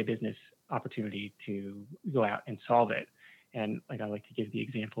 there might be a business opportunity to go out and solve it. And like, I like to give the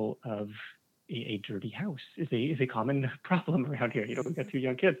example of a dirty house is a common problem around here. We've got two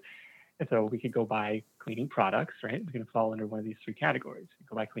young kids. And so we could go buy cleaning products, right? We're going to fall under one of these three categories. We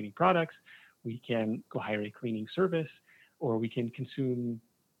go buy cleaning products, we can go hire a cleaning service, or we can consume,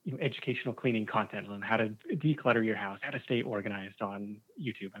 educational cleaning content on how to declutter your house, how to stay organized on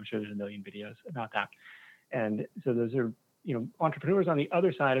YouTube. I'm sure there's a million videos about that. And so those are, entrepreneurs on the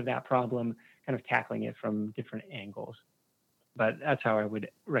other side of that problem, kind of tackling it from different angles. But that's how I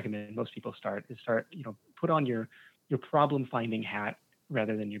would recommend most people start, put on your problem finding hat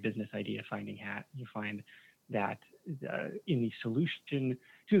rather than your business idea finding hat. You find that in the solution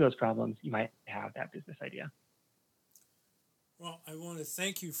to those problems, you might have that business idea. Well, I want to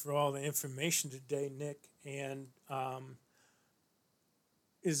thank you for all the information today, Nick. And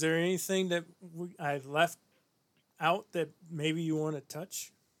is there anything that I left out that maybe you want to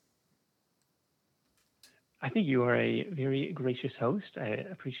touch? I think you are a very gracious host. I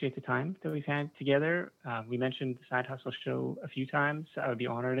appreciate the time that we've had together. We mentioned the Side Hustle Show a few times. I would be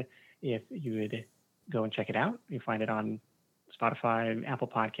honored if you would go and check it out. You find it on Spotify, Apple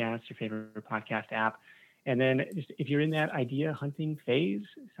Podcasts, your favorite podcast app. And then just if you're in that idea hunting phase,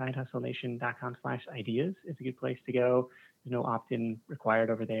 sidehustlenation.com/ideas is a good place to go. There's no opt-in required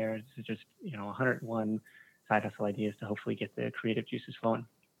over there. This is just, 101 side hustle ideas to hopefully get the creative juices flowing.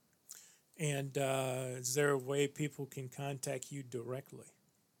 And is there a way people can contact you directly?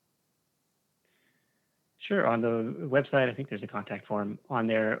 Sure. On the website, I think there's a contact form on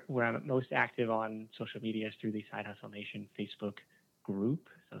there. Where I'm most active on social media is through the Side Hustle Nation Facebook group.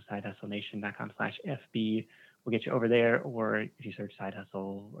 So sidehustlenation.com/FB will get you over there. Or if you search Side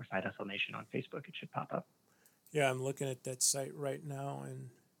Hustle or Side Hustle Nation on Facebook, it should pop up. Yeah, I'm looking at that site right now,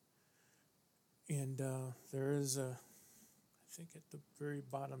 and there is I think at the very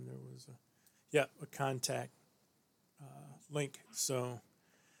bottom there was a contact link. So,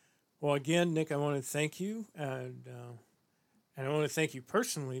 well, again, Nick, I want to thank you, and I want to thank you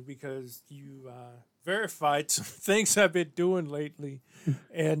personally because you verified some things I've been doing lately,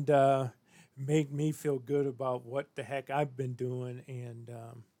 and made me feel good about what the heck I've been doing, and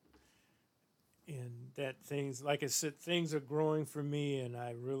that things, like I said, things are growing for me, and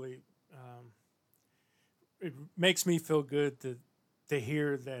I really it makes me feel good to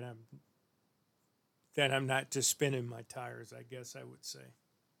hear that I'm not just spinning my tires, I guess I would say.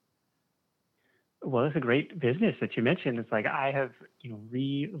 Well, that's a great business that you mentioned. It's like I have,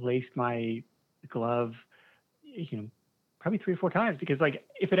 relaced my glove, probably 3 or 4 times because like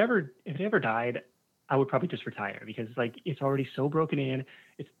if it ever died, I would probably just retire because like it's already so broken in.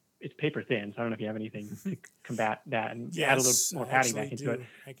 It's paper thin, so I don't know if you have anything to combat that and add a little more padding back into it.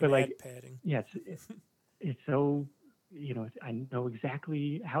 I can but add padding. Yeah, it's so, I know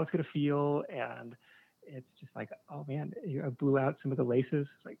exactly how it's going to feel. And it's just like, oh man, I blew out some of the laces.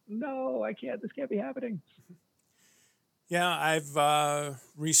 It's like, no, this can't be happening. Yeah, I've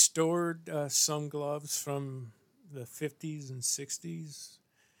restored some gloves from the 50s and 60s.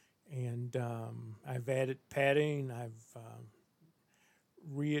 And I've added padding. I've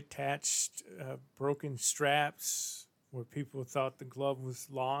reattached broken straps where people thought the glove was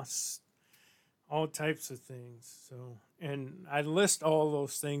lost. all types of things. So, and I list all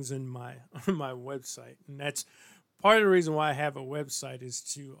those things in my on my website, and that's part of the reason why I have a website, is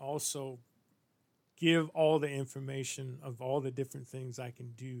to also give all the information of all the different things I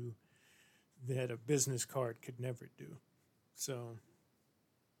can do that a business card could never do. So,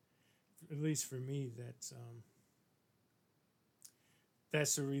 at least for me,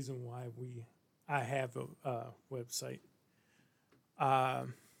 that's the reason why I have a website.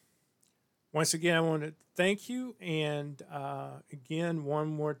 Once again, I want to thank you, and again, one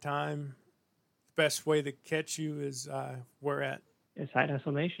more time, the best way to catch you is where at?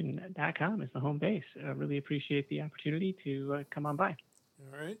 SideHustleNation.com is the home base. I really appreciate the opportunity to come on by.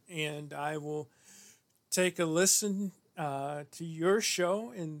 All right, and I will take a listen to your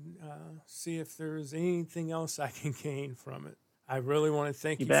show and see if there's anything else I can gain from it. I really want to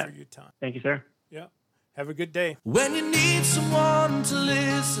thank you for your time. Thank you, sir. Yeah. Have a good day. When you need someone to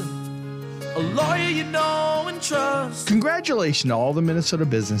listen, a lawyer you know and trust. Congratulations to all the Minnesota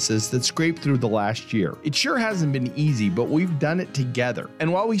businesses that scraped through the last year. It sure hasn't been easy, but we've done it together.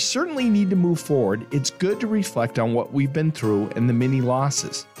 And while we certainly need to move forward, it's good to reflect on what we've been through and the many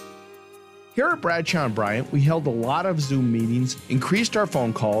losses. Here at Bradshaw and Bryant, we held a lot of Zoom meetings, increased our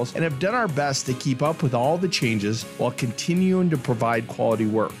phone calls, and have done our best to keep up with all the changes while continuing to provide quality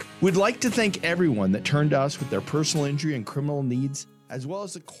work. We'd like to thank everyone that turned to us with their personal injury and criminal needs, as well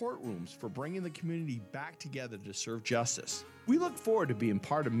as the courtrooms for bringing the community back together to serve justice. We look forward to being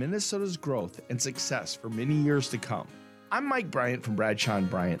part of Minnesota's growth and success for many years to come. I'm Mike Bryant from Bradshaw and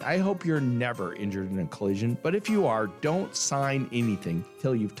Bryant. I hope you're never injured in a collision, but if you are, don't sign anything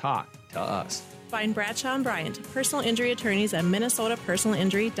till you've talked to us. Find Bradshaw and Bryant, personal injury attorneys at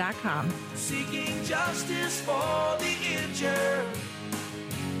minnesotapersonalinjury.com. Seeking justice for the injured.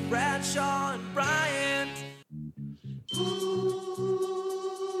 Bradshaw and Bryant.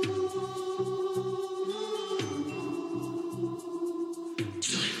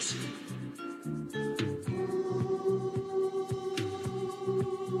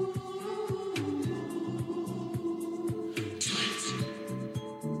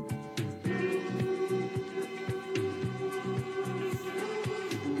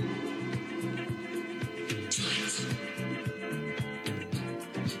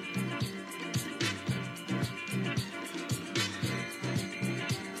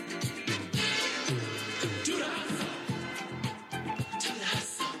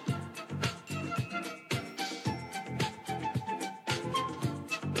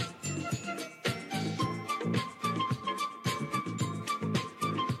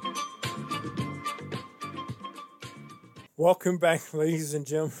 Welcome back, ladies and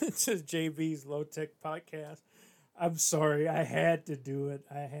gentlemen, to Jaybees Low Tech Podcast. I'm sorry, I had to do it.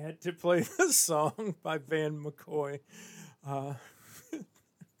 I had to play the song by Van McCoy, To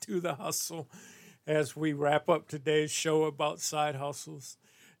the Hustle, as we wrap up today's show about side hustles.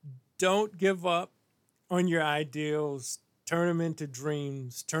 Don't give up on your ideals. Turn them into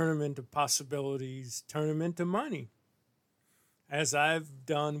dreams. Turn them into possibilities. Turn them into money, as I've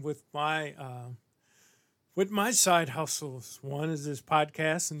done with my side hustles. One is this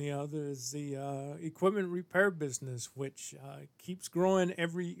podcast, and the other is the equipment repair business, which keeps growing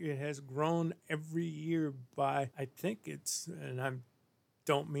it has grown every year by, I think it's, and I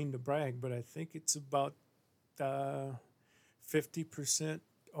don't mean to brag, but I think it's about 50%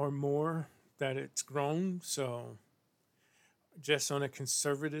 or more that it's grown. So just on a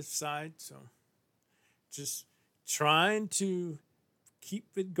conservative side. So just trying to keep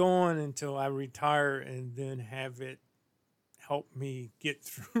it going until I retire and then have it help me get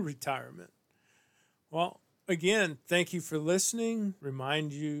through retirement. Well, again, thank you for listening.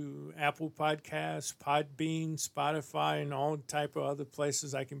 Remind you, Apple Podcasts, Podbean, Spotify, and all type of other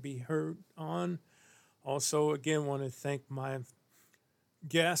places I can be heard on. Also, again, want to thank my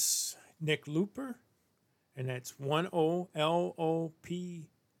guest, Nick Loper, and that's 1-O-L-O-P-E-R.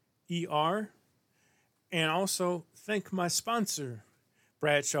 And also thank my sponsor,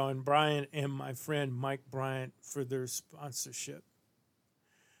 Bradshaw and Bryant, and my friend Mike Bryant for their sponsorship.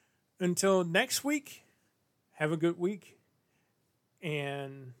 Until next week, have a good week.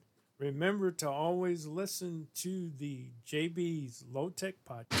 And remember to always listen to the Jaybees Low Tech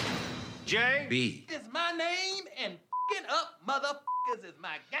Podcast. J.B. is my name, and f***ing up motherfuckers is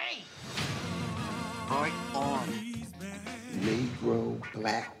my game. Right on. Negro,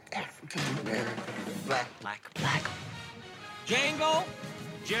 black, African American, black. Django.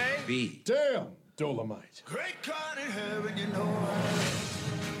 J.B. Damn, Dolomite. Great God in heaven, you know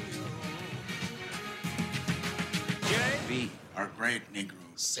J.B. Our great Negro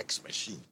sex machine.